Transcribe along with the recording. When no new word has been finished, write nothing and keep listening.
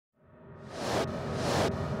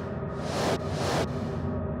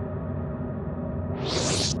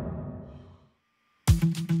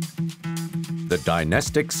The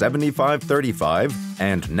Dynestic 7535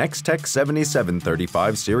 and Nextec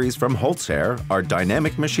 7735 series from HOLZ-HER are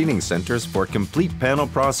dynamic machining centers for complete panel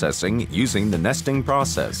processing using the nesting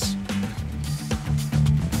process.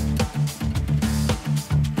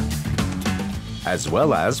 As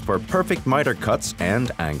well as for perfect miter cuts and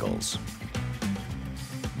angles.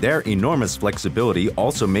 Their enormous flexibility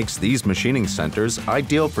also makes these machining centers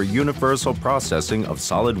ideal for universal processing of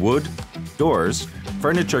solid wood, doors,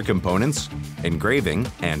 furniture components, engraving,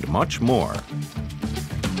 and much more.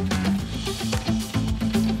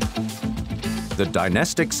 The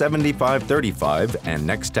Dynestic 7535 and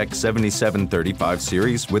Nextec 7735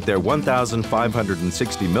 series with their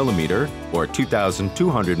 1,560mm or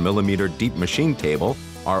 2,200mm deep machine table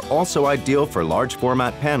are also ideal for large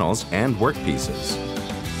format panels and workpieces.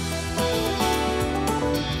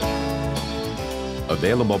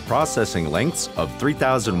 Available processing lengths of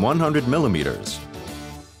 3,100mm,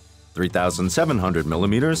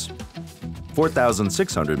 3,700mm,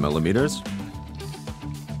 4,600mm,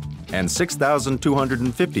 and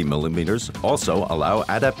 6,250mm also allow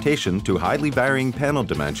adaptation to highly varying panel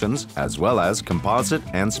dimensions as well as composite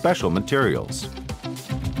and special materials.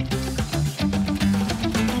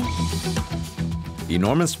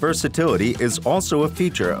 Enormous versatility is also a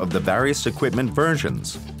feature of the various equipment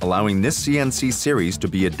versions, allowing this CNC series to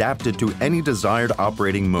be adapted to any desired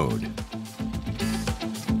operating mode.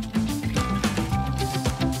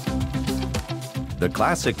 The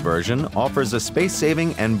Classic version offers a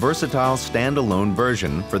space-saving and versatile standalone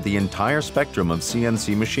version for the entire spectrum of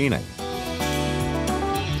CNC machining.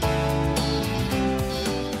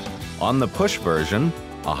 On the Push version,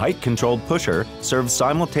 a height-controlled pusher serves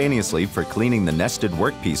simultaneously for cleaning the nested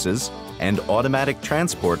workpieces and automatic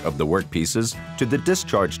transport of the workpieces to the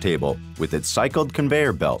discharge table with its cycled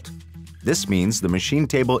conveyor belt. This means the machine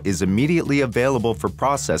table is immediately available for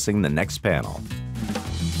processing the next panel.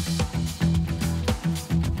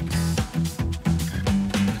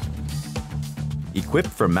 Equipped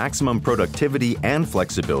for maximum productivity and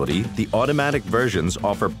flexibility, the automatic versions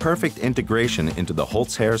offer perfect integration into the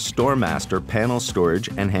HOLZ-HER StoreMaster panel storage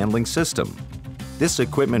and handling system. This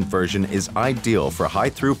equipment version is ideal for high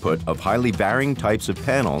throughput of highly varying types of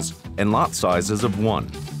panels and lot sizes of 1.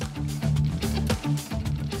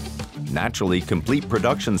 Naturally, complete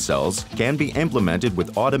production cells can be implemented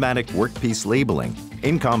with automatic workpiece labeling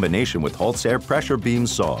in combination with HOLZ-HER pressure beam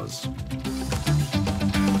saws.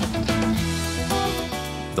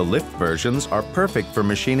 The lift versions are perfect for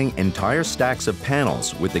machining entire stacks of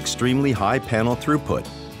panels with extremely high panel throughput.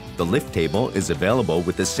 The lift table is available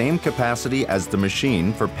with the same capacity as the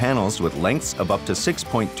machine for panels with lengths of up to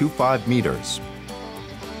 6.25 meters.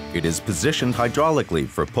 It is positioned hydraulically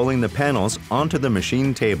for pulling the panels onto the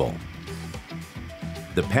machine table.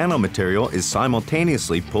 The panel material is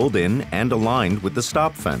simultaneously pulled in and aligned with the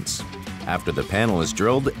stop fence. After the panel is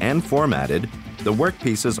drilled and formatted, the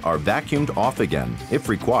workpieces are vacuumed off again, if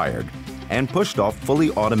required, and pushed off fully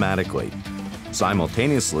automatically.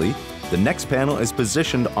 Simultaneously, the next panel is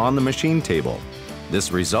positioned on the machine table.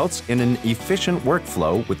 This results in an efficient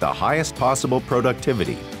workflow with the highest possible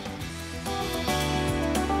productivity.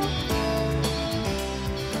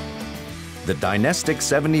 The Dynestic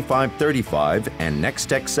 7535 and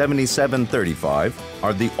Nextec 7735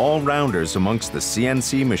 are the all-rounders amongst the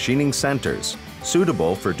CNC machining centers,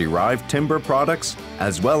 suitable for derived timber products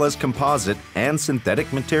as well as composite and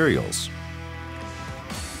synthetic materials.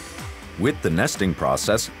 With the nesting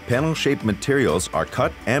process, panel-shaped materials are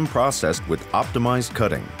cut and processed with optimized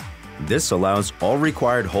cutting. This allows all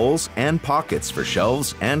required holes and pockets for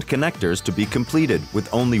shelves and connectors to be completed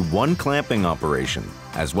with only one clamping operation,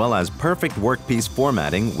 as well as perfect workpiece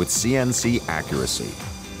formatting with CNC accuracy.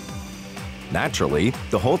 Naturally,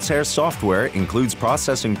 the HOLZ-HER software includes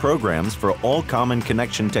processing programs for all common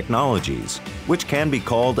connection technologies, which can be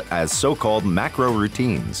called as so-called macro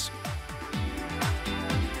routines.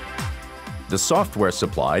 The software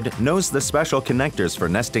supplied knows the special connectors for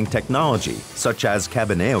nesting technology, such as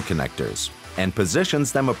cabinet connectors, and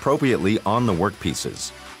positions them appropriately on the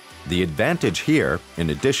workpieces. The advantage here,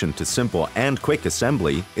 in addition to simple and quick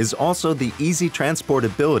assembly, is also the easy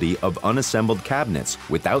transportability of unassembled cabinets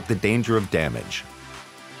without the danger of damage.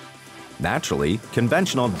 Naturally,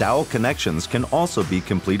 conventional dowel connections can also be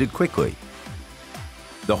completed quickly.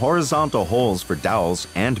 The horizontal holes for dowels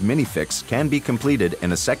and minifix can be completed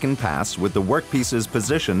in a second pass with the workpieces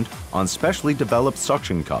positioned on specially developed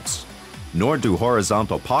suction cups. Nor do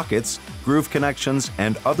horizontal pockets, groove connections,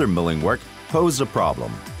 and other milling work pose a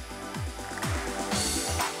problem.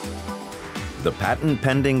 The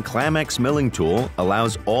patent-pending Clamex milling tool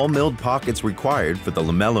allows all milled pockets required for the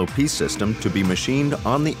lamello piece system to be machined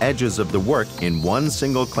on the edges of the work in one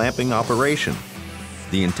single clamping operation.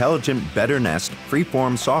 The intelligent BetterNest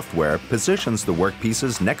freeform software positions the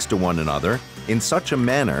workpieces next to one another in such a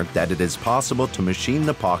manner that it is possible to machine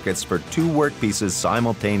the pockets for two workpieces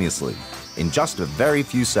simultaneously in just a very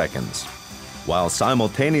few seconds, while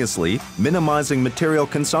simultaneously minimizing material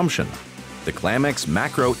consumption. The Clamex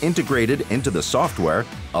macro integrated into the software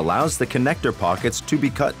allows the connector pockets to be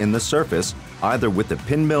cut in the surface either with a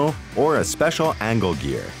pin mill or a special angle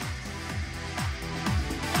gear.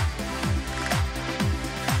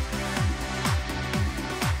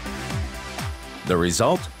 The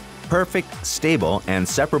result? Perfect, stable, and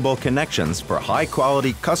separable connections for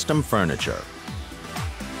high-quality custom furniture.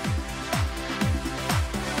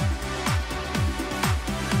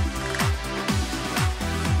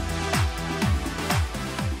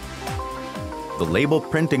 The label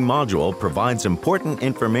printing module provides important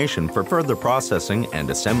information for further processing and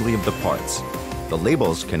assembly of the parts. The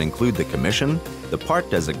labels can include the commission, the part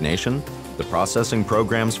designation, the processing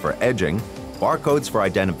programs for edging, barcodes for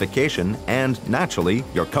identification, and, naturally,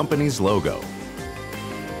 your company's logo.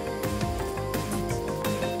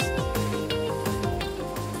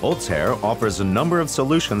 HOLZ-HER offers a number of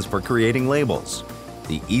solutions for creating labels.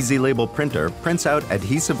 The Easy Label printer prints out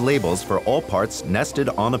adhesive labels for all parts nested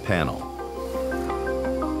on a panel.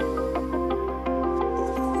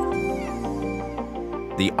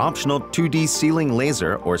 The optional 2D sealing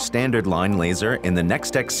laser or standard line laser in the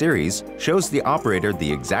Nextec series shows the operator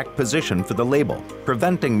the exact position for the label,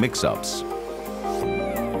 preventing mix-ups.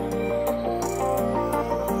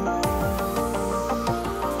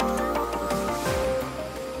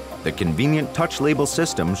 The convenient touch label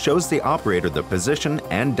system shows the operator the position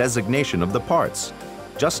and designation of the parts.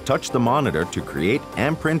 Just touch the monitor to create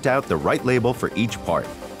and print out the right label for each part.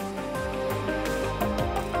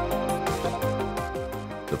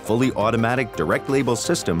 The fully automatic direct label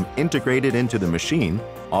system integrated into the machine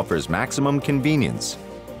offers maximum convenience.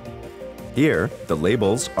 Here, the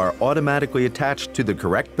labels are automatically attached to the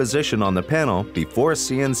correct position on the panel before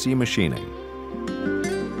CNC machining.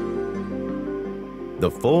 The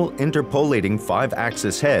full interpolating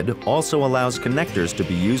 5-axis head also allows connectors to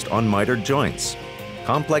be used on mitered joints.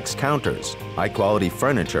 Complex counters, high-quality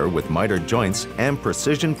furniture with mitered joints, and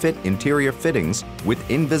precision-fit interior fittings with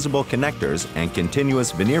invisible connectors and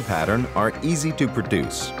continuous veneer pattern are easy to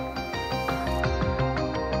produce.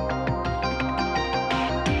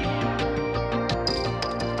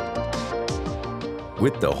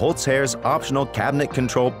 With the HOLZ-HER's optional Cabinet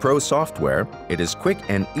Control Pro software, it is quick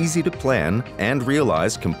and easy to plan and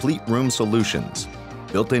realize complete room solutions.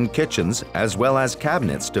 Built-in kitchens as well as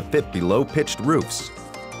cabinets to fit below pitched roofs.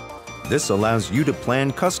 This allows you to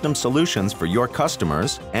plan custom solutions for your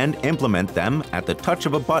customers and implement them at the touch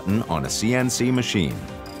of a button on a CNC machine.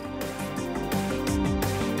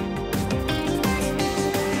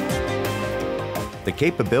 The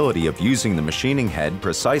capability of using the machining head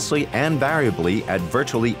precisely and variably at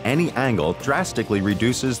virtually any angle drastically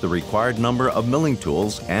reduces the required number of milling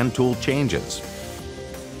tools and tool changes.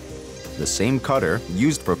 The same cutter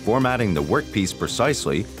used for formatting the workpiece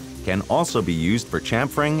precisely can also be used for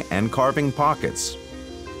chamfering and carving pockets.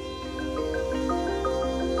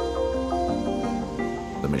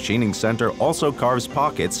 The machining center also carves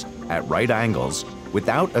pockets at right angles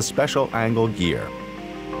without a special angle gear.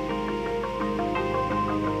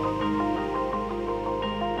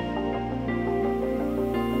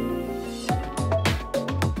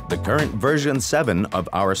 The current version 7 of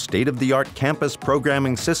our state-of-the-art campus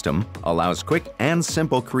programming system allows quick and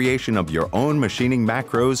simple creation of your own machining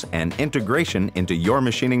macros and integration into your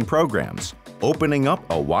machining programs, opening up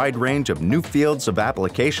a wide range of new fields of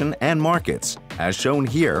application and markets, as shown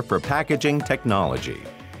here for packaging technology.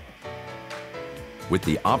 With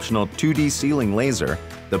the optional 2D sealing laser,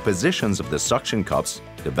 the positions of the suction cups,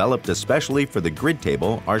 developed especially for the grid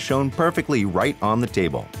table, are shown perfectly right on the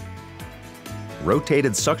table.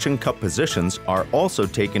 Rotated suction cup positions are also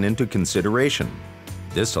taken into consideration.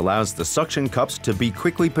 This allows the suction cups to be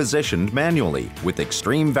quickly positioned manually with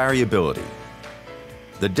extreme variability.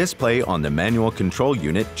 The display on the manual control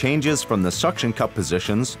unit changes from the suction cup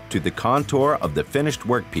positions to the contour of the finished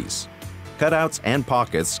workpiece. Cutouts and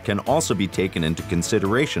pockets can also be taken into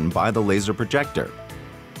consideration by the laser projector.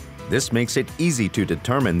 This makes it easy to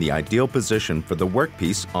determine the ideal position for the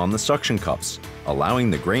workpiece on the suction cups, allowing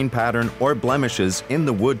the grain pattern or blemishes in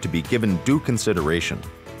the wood to be given due consideration.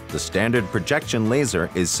 The standard projection laser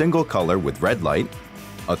is single color with red light.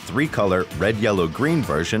 A 3-color red, yellow, green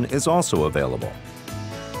version is also available.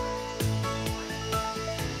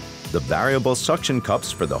 The variable suction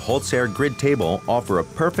cups for the HOLZ-HER grid table offer a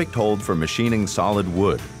perfect hold for machining solid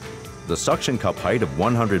wood. The suction cup height of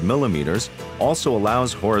 100 millimeters also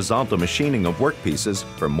allows horizontal machining of workpieces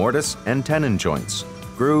for mortise and tenon joints,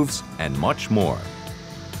 grooves, and much more.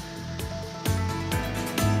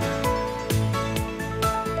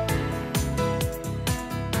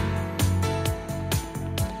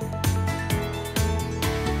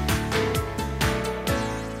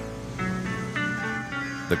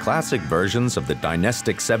 The classic versions of the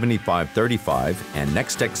Dynestic 7535 and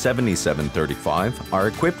Nextec 7735 are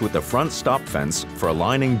equipped with a front stop fence for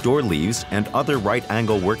aligning door leaves and other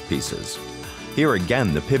right-angle workpieces. Here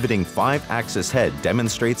again, the pivoting 5-axis head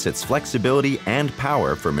demonstrates its flexibility and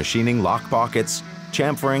power for machining lock pockets,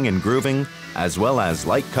 chamfering and grooving, as well as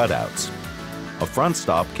light cutouts. A front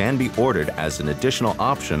stop can be ordered as an additional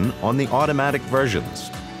option on the automatic versions.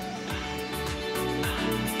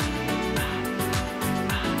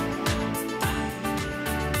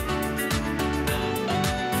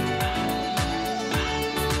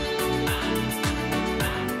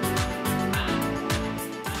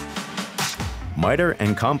 Miter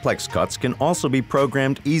and complex cuts can also be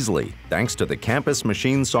programmed easily thanks to the Campus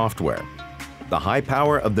Machine software. The high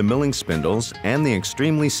power of the milling spindles and the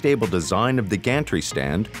extremely stable design of the gantry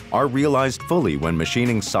stand are realized fully when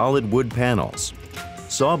machining solid wood panels.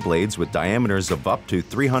 Saw blades with diameters of up to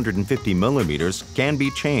 350 millimeters can be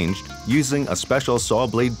changed using a special saw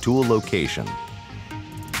blade tool location.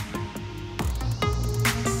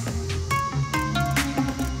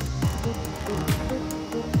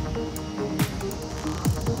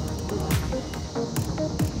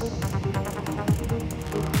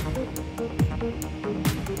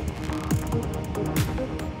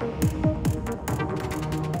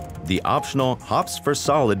 The optional HOLZ-HER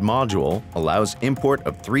Solid module allows import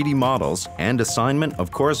of 3D models and assignment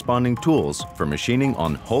of corresponding tools for machining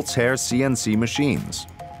on HOLZ-HER CNC machines.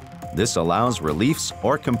 This allows reliefs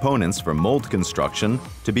or components for mold construction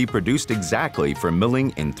to be produced exactly for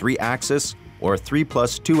milling in 3-axis or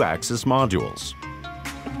 3+2-axis modules.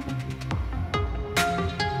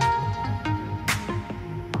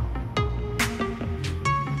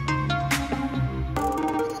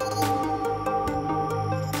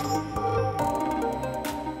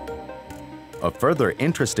 A further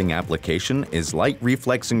interesting application is light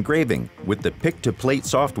reflex engraving with the pick-to-plate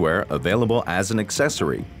software available as an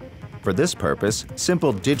accessory. For this purpose,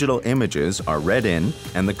 simple digital images are read in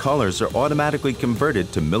and the colors are automatically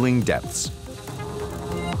converted to milling depths.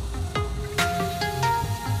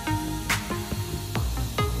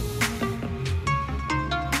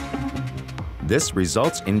 This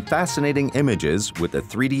results in fascinating images with a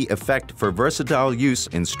 3D effect for versatile use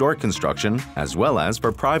in store construction as well as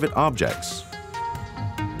for private objects.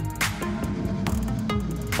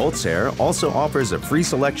 HOLZ-HER also offers a free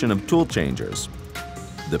selection of tool changers.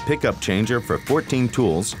 The pickup changer for 14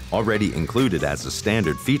 tools, already included as a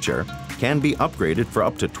standard feature, can be upgraded for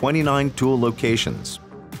up to 29 tool locations.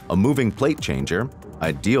 A moving plate changer,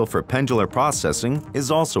 ideal for pendular processing, is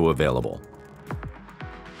also available.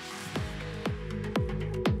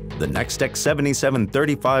 The Nextec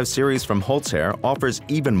 7735 series from HOLZ-HER offers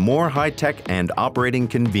even more high-tech and operating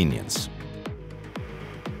convenience.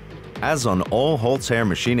 As on all HOLZ-HER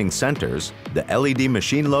machining centers, the LED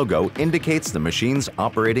machine logo indicates the machine's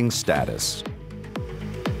operating status.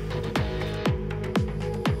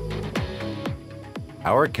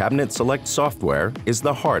 Our Cabinet Select software is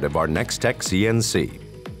the heart of our Nextec CNC.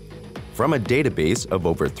 From a database of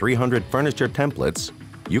over 300 furniture templates,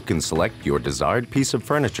 you can select your desired piece of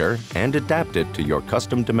furniture and adapt it to your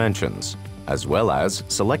custom dimensions, as well as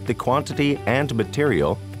select the quantity and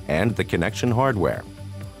material and the connection hardware.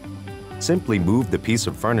 Simply move the piece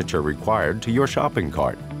of furniture required to your shopping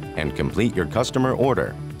cart and complete your customer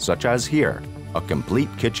order, such as here, a complete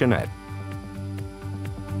kitchenette.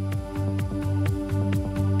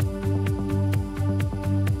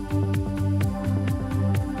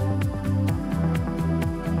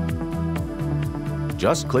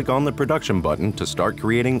 Just click on the production button to start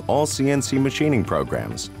creating all CNC machining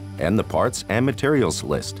programs and the parts and materials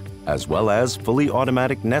list, as well as fully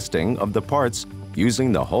automatic nesting of the parts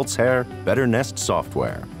using the HOLZ-HER Better Nest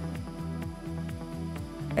software.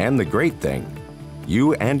 And the great thing,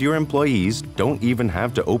 you and your employees don't even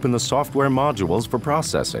have to open the software modules for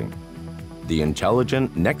processing. The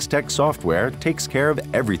intelligent Nextec software takes care of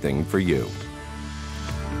everything for you.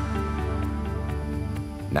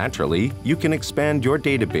 Naturally, you can expand your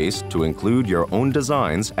database to include your own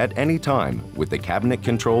designs at any time with the Cabinet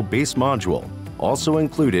Control Base module, also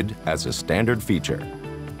included as a standard feature.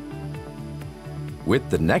 With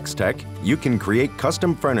the Nextec, you can create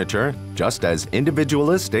custom furniture just as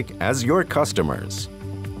individualistic as your customers.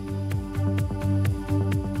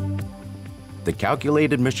 The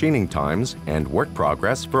calculated machining times and work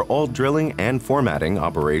progress for all drilling and formatting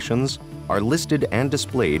operations are listed and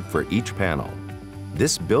displayed for each panel.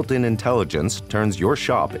 This built-in intelligence turns your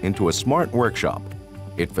shop into a smart workshop.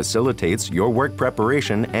 It facilitates your work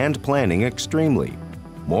preparation and planning extremely.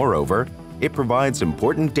 Moreover, it provides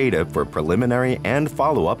important data for preliminary and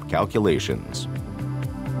follow-up calculations.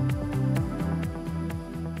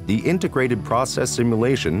 The integrated process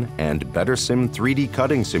simulation and BetterSim 3D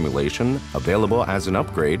cutting simulation, available as an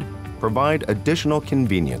upgrade, provide additional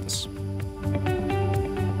convenience.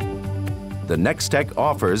 The Nextec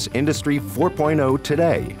offers Industry 4.0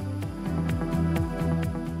 today.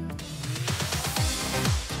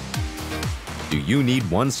 Do you need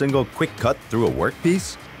one single quick cut through a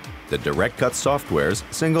workpiece? The Direct Cut software's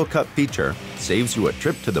Single Cut feature saves you a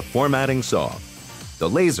trip to the formatting saw. The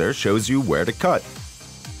laser shows you where to cut.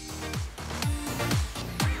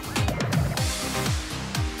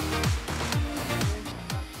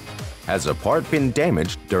 Has a part been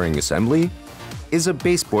damaged during assembly? Is a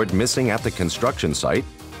baseboard missing at the construction site?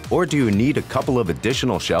 Or do you need a couple of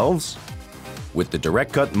additional shelves? With the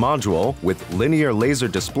Direct Cut module with linear laser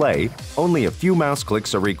display, only a few mouse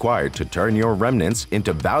clicks are required to turn your remnants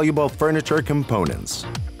into valuable furniture components.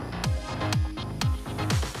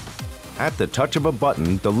 At the touch of a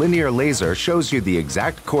button, the linear laser shows you the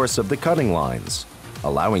exact course of the cutting lines,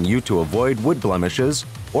 allowing you to avoid wood blemishes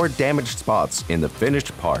or damaged spots in the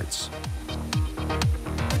finished parts.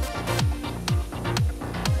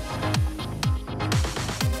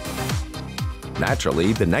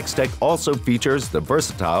 Naturally, the Nextec also features the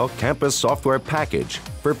versatile Campus software package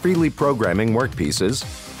for freely programming workpieces,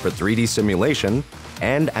 for 3D simulation,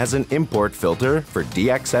 and as an import filter for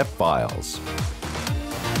DXF files.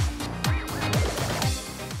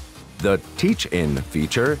 The Teach-In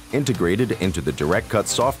feature, integrated into the Direct Cut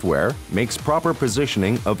software, makes proper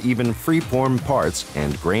positioning of even free-form parts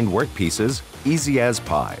and grained workpieces easy as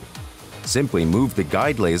pie. Simply move the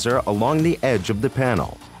guide laser along the edge of the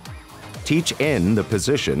panel. Teach in the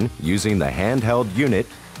position using the handheld unit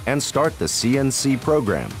and start the CNC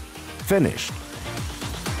program. Finished.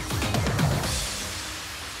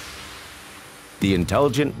 The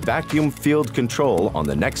intelligent vacuum field control on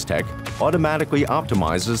the Nextec automatically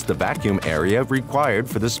optimizes the vacuum area required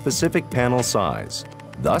for the specific panel size,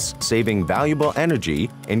 thus saving valuable energy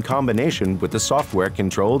in combination with the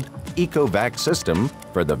software-controlled EcoVac system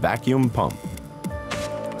for the vacuum pump.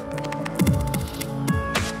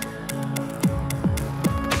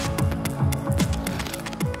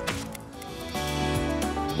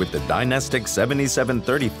 With the Dynestic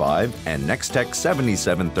 7735 and Nextec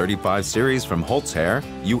 7735 series from HOLZ-HER,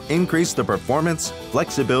 you increase the performance,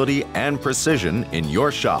 flexibility, and precision in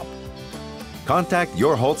your shop. Contact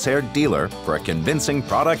your HOLZ-HER dealer for a convincing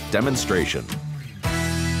product demonstration.